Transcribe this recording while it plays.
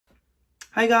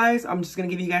Hi guys, I'm just gonna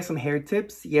give you guys some hair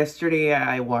tips. Yesterday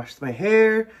I washed my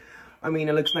hair. I mean,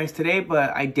 it looks nice today,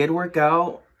 but I did work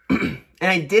out. And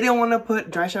I didn't want to put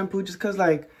dry shampoo just because,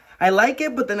 like, I like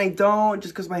it, but then I don't,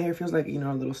 just because my hair feels like, you know,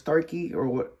 a little starky or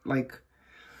what, like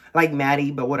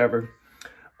matty, but whatever.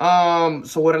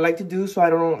 So what I like to do, so I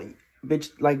don't, bitch,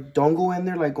 like, don't go in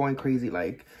there, like, going crazy.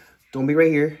 Like, don't be right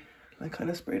here. Like, kind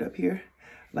of sprayed up here,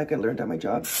 like I learned at my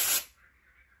job.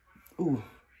 Ooh,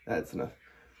 that's enough.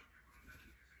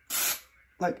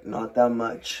 Like, not that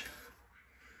much.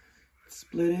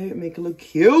 Split it, make it look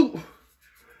cute.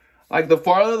 Like, the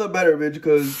farther the better, bitch,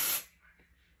 because...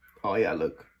 Oh, yeah,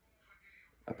 look.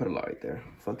 I put a lot right there.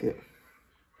 Fuck it.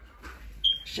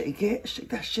 Shake it. Shake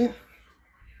that shit.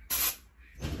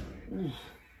 Ooh.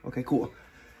 Okay, cool.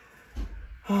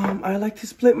 I like to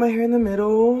split my hair in the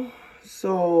middle.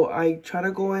 So, I try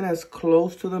to go in as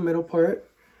close to the middle part.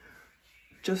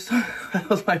 Just... That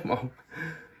was my mom.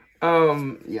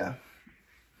 Yeah.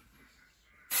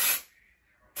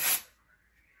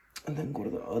 And then go to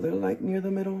the other, like, near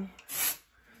the middle.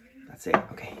 That's it.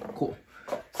 Okay, cool.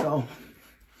 So,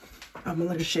 I'm gonna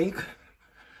let it shake.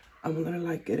 I'm gonna let it,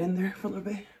 like, get in there for a little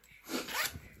bit.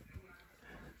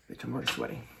 Bitch, I'm already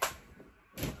sweating.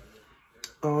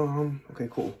 Okay,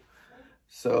 cool.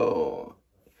 So,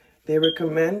 they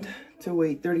recommend to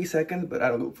wait 30 seconds, but I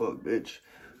don't give a fuck, bitch.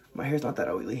 My hair's not that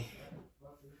oily.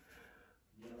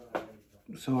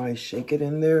 So, I shake it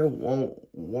in there. Won't.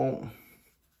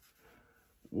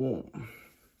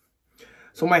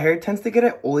 So my hair tends to get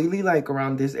it oily, like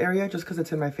around this area, just because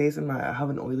it's in my face and I have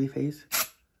an oily face.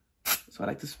 So I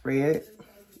like to spray it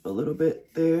a little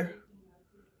bit there.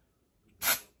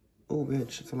 Oh,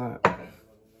 bitch, it's a lot.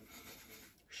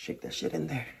 Shake that shit in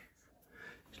there.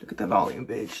 Look at that volume,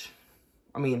 bitch.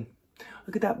 I mean,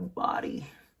 look at that body.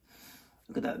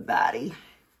 Look at that body.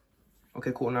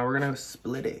 Okay, cool. Now we're gonna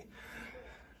split it.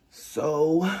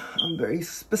 So I'm very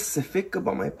specific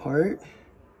about my part.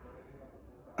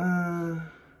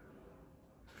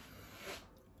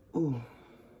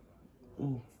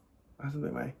 That's a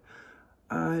bit my...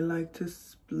 I like to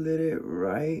split it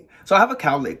right. So I have a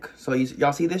cowlick. So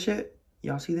y'all see this shit?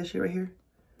 Y'all see this shit right here?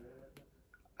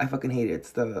 I fucking hate it.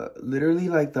 It's the, literally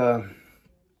like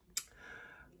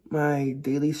my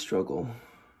daily struggle.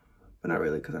 But not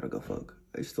really, because I don't go fuck.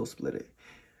 I still split it.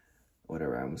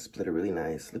 Whatever, I'm gonna split it really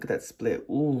nice. Look at that split.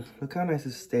 Ooh, look how nice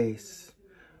it stays.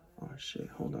 Oh shit,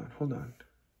 hold on.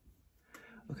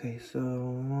 Okay,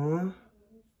 so...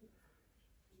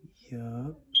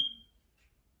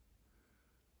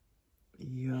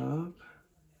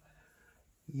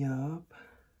 Yup.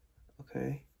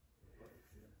 Okay.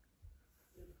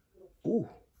 Ooh.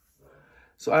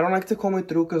 So I don't like to comb it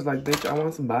through because, like, bitch, I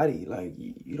want some body. Like,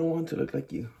 you don't want to look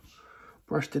like you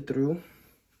brushed it through.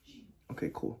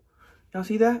 Okay, cool. Y'all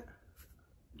see that?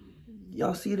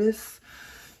 Y'all see this?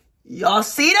 Y'all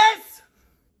see this?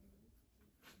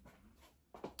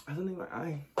 I don't think my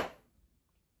eye.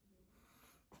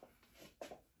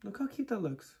 Look how cute that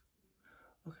looks.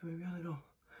 Okay, maybe a little.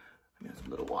 Let me add some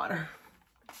little water.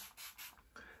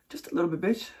 Just a little bit,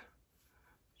 bitch.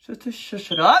 Just to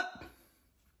shush it up.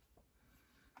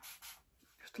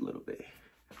 Just a little bit.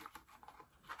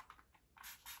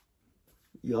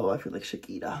 Yo, I feel like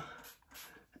Shakira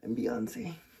and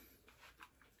Beyonce.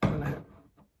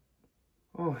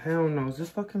 Oh, hell no. Is this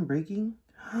fucking breaking?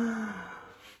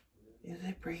 Is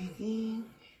it breaking?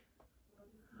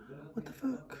 What the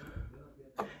fuck?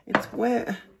 It's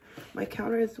wet. My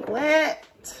counter is wet.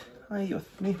 Ay, Dios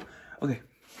mío. Okay,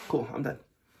 cool. I'm done.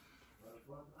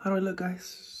 How do I look,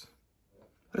 guys?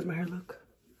 How does my hair look?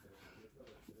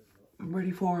 I'm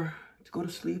ready to go to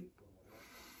sleep.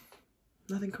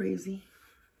 Nothing crazy.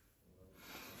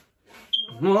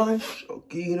 My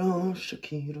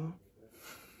Shakira.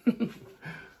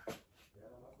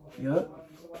 Yup.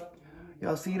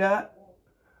 Y'all see that?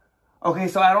 Okay,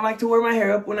 so I don't like to wear my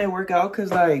hair up when I work out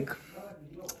because, like,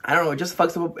 I don't know, it just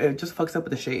fucks up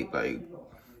with the shape, like,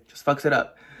 just fucks it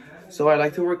up. So I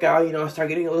like to work out, you know, I start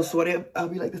getting a little sweaty, I'll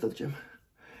be like this at the gym.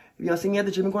 If y'all see me at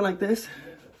the gym going like this,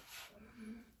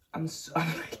 I'm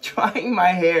like trying my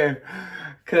hair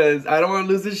because I don't want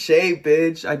to lose the shape,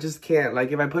 bitch. I just can't.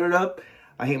 Like, if I put it up,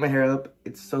 I hate my hair up.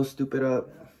 It's so stupid up.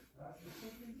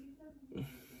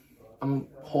 I'm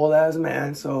a whole ass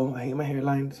man, so I hate my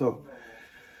hairline, so...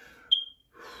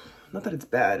 Not that it's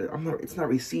bad. It's not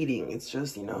receding. It's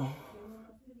just, you know,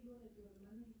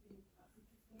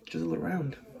 just a little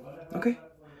round. Okay.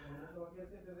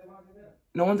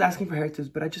 No one's asking for hair tips,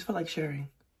 but I just felt like sharing.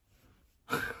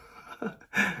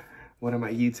 What am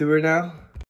I, YouTuber now?